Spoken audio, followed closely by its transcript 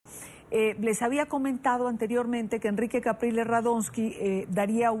Les había comentado anteriormente que Enrique Capriles Radonsky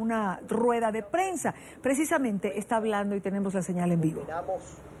daría una rueda de prensa. Precisamente está hablando y tenemos la señal en vivo.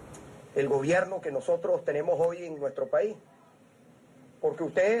 El gobierno que nosotros tenemos hoy en nuestro país. Porque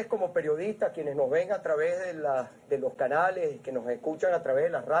ustedes como periodistas, quienes nos ven a través de los canales, que nos escuchan a través de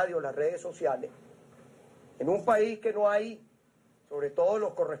las radios, las redes sociales, en un país que no hay, sobre todo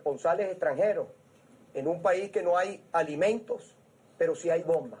los corresponsales extranjeros, en un país que no hay alimentos, pero sí hay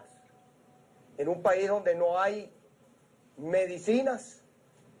bombas, en un país donde no hay medicinas,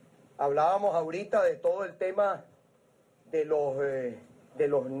 hablábamos ahorita de todo el tema de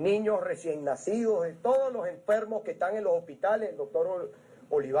los niños recién nacidos, de todos los enfermos que están en los hospitales. El doctor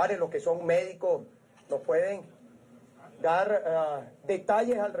Olivares, los que son médicos, nos pueden dar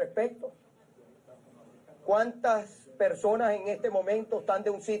detalles al respecto. ¿Cuántas personas en este momento están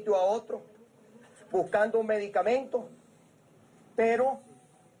de un sitio a otro buscando medicamentos? Pero,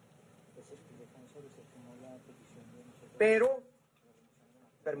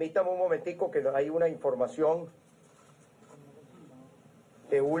 permítame un momentico que hay una información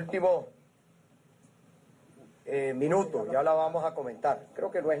de último minuto, ya la vamos a comentar. Creo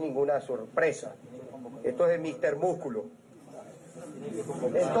que no es ninguna sorpresa. Esto es de Mr. Músculo.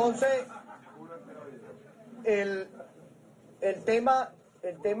 Entonces, el tema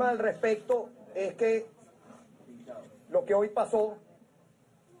al respecto es que lo que hoy pasó,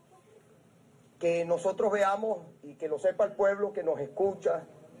 que nosotros veamos y que lo sepa el pueblo que nos escucha.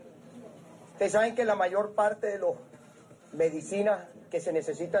 Ustedes saben que la mayor parte de las medicinas que se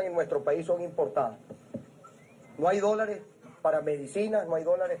necesitan en nuestro país son importadas. No hay dólares para medicinas, no hay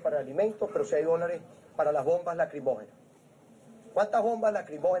dólares para alimentos, pero sí hay dólares para las bombas lacrimógenas. ¿Cuántas bombas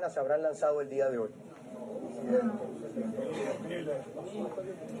lacrimógenas se habrán lanzado el día de hoy?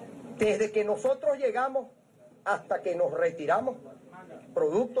 Desde que nosotros llegamos hasta que nos retiramos,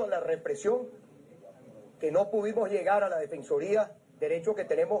 producto de la represión, que no pudimos llegar a la Defensoría, derecho que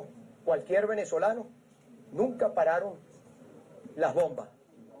tenemos cualquier venezolano, nunca pararon las bombas.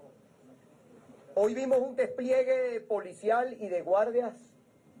 Hoy vimos un despliegue policial y de guardias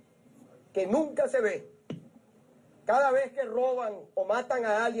que nunca se ve. Cada vez que roban o matan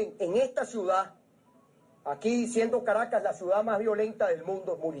a alguien en esta ciudad, aquí siendo Caracas la ciudad más violenta del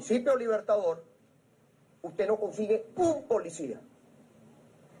mundo, municipio libertador, usted no consigue un policía.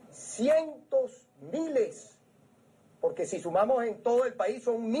 Cientos, miles, porque si sumamos en todo el país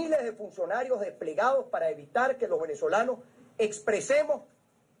son miles de funcionarios desplegados para evitar que los venezolanos expresemos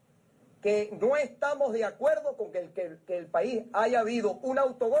que no estamos de acuerdo con que el país haya habido un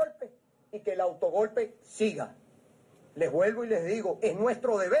autogolpe y que el autogolpe siga. Les vuelvo y les digo, es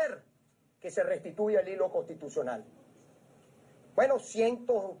nuestro deber que se restituya el hilo constitucional. Bueno,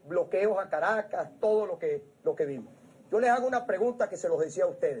 cientos bloqueos a Caracas, todo lo que vimos. Yo les hago una pregunta que se los decía a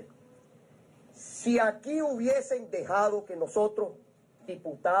ustedes. Si aquí hubiesen dejado que nosotros,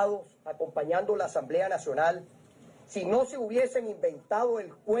 diputados, acompañando la Asamblea Nacional, si no se hubiesen inventado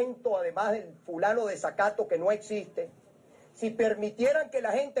el cuento, además del fulano de Zacato que no existe, si permitieran que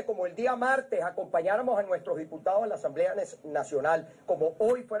la gente, como el día martes, acompañáramos a nuestros diputados a la Asamblea Nacional, como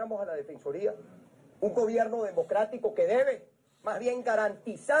hoy fuéramos a la Defensoría, un gobierno democrático que debe más bien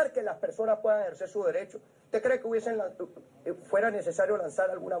garantizar que las personas puedan ejercer su derecho. ¿Usted cree que fuera necesario lanzar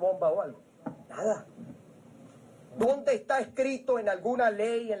alguna bomba o algo? Nada. ¿Dónde está escrito en alguna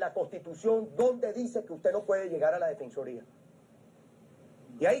ley, en la Constitución, dónde dice que usted no puede llegar a la Defensoría?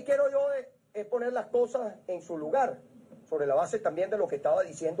 Y ahí quiero yo poner las cosas en su lugar, sobre la base también de lo que estaba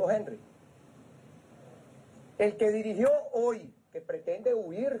diciendo Henry. El que dirigió hoy, que pretende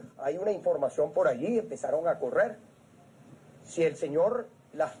huir, hay una información por allí, empezaron a correr. Si el señor,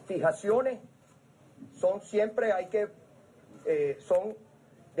 las fijaciones son siempre,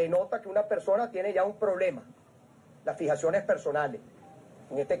 denota que una persona tiene ya un problema. Las fijaciones personales.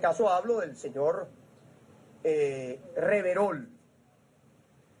 En este caso hablo del señor Reverol.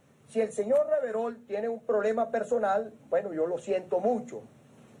 Si el señor Reverol tiene un problema personal, bueno, yo lo siento mucho,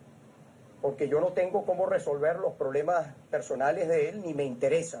 porque yo no tengo cómo resolver los problemas personales de él, ni me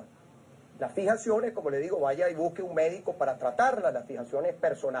interesa. Las fijaciones, como le digo, vaya y busque un médico para tratarlas, las fijaciones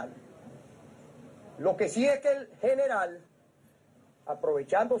personales. Lo que sí es que el general,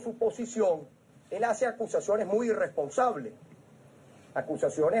 aprovechando su posición, él hace acusaciones muy irresponsables.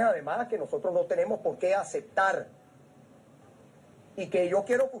 Acusaciones además que nosotros no tenemos por qué aceptar. Y que yo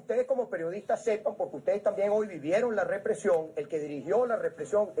quiero que ustedes como periodistas sepan, porque ustedes también hoy vivieron la represión, el que dirigió la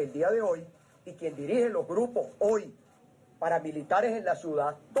represión el día de hoy y quien dirige los grupos hoy paramilitares en la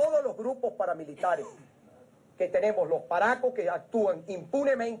ciudad, todos los grupos paramilitares que tenemos, los paracos que actúan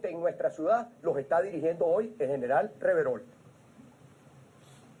impunemente en nuestra ciudad, los está dirigiendo hoy el general Reverol.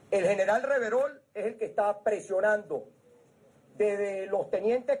 El general Reverol es el que está presionando desde los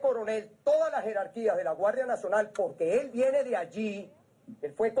tenientes coronel, todas las jerarquías de la Guardia Nacional, porque él viene de allí,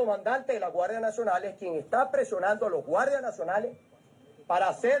 él fue comandante de la Guardia Nacional, es quien está presionando a los guardias nacionales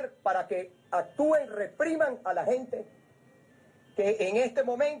para que actúen, repriman a la gente que en este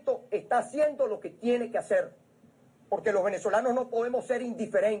momento está haciendo lo que tiene que hacer. Porque los venezolanos no podemos ser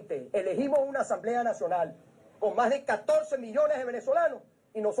indiferentes. Elegimos una Asamblea Nacional con más de 14 millones de venezolanos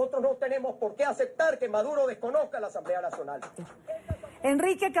y nosotros no tenemos por qué aceptar que Maduro desconozca la Asamblea Nacional.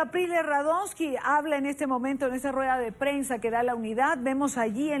 Enrique Capriles Radonsky habla en este momento en esa rueda de prensa que da la unidad. Vemos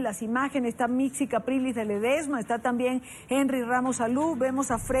allí en las imágenes, está Mixi Capriles de Ledesma, está también Henry Ramos Salú,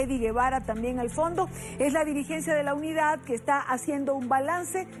 vemos a Freddy Guevara también al fondo. Es la dirigencia de la unidad que está haciendo un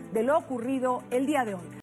balance de lo ocurrido el día de hoy.